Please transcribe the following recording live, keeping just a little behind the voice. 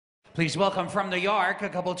Please welcome from New York, a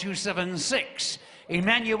couple 276,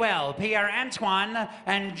 Emmanuel, Pierre-Antoine,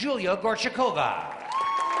 and Julia Gorchakova.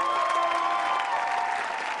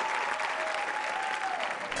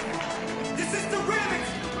 This is the remix.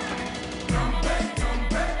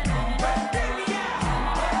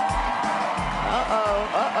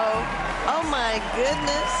 Oh my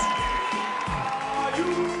goodness.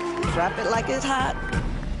 Drop it like it's hot.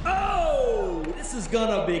 Oh, this is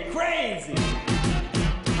gonna be crazy.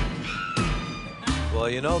 Well,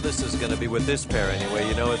 you know this is going to be, with this pair anyway,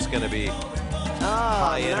 you know it's going to be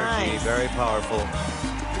high energy, nice. very powerful.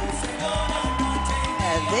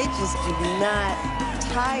 Yeah, they just do not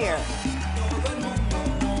tire.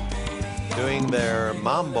 Doing their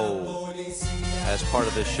mambo as part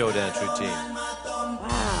of this show dance routine. Wow.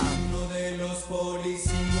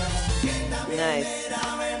 Nice.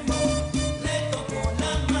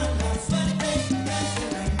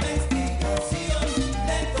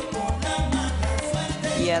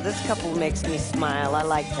 Yeah, this couple makes me smile. I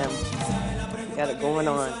like them. Got it going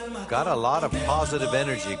on. Got a lot of positive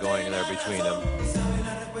energy going there between them.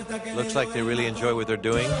 Looks like they really enjoy what they're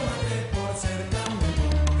doing.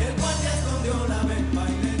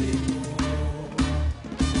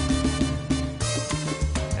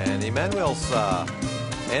 And Emmanuel's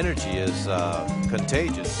energy is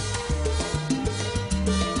contagious.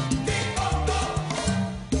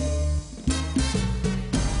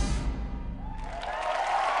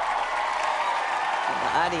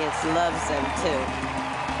 The audience loves them too.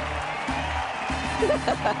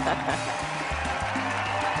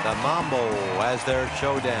 The mambo as their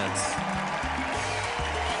show dance.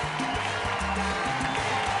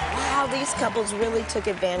 Wow, these couples really took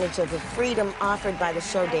advantage of the freedom offered by the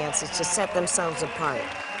show dances to set themselves apart.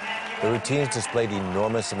 The routines displayed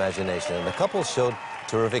enormous imagination, and the couple showed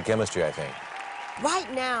terrific chemistry, I think. Right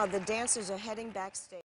now, the dancers are heading backstage.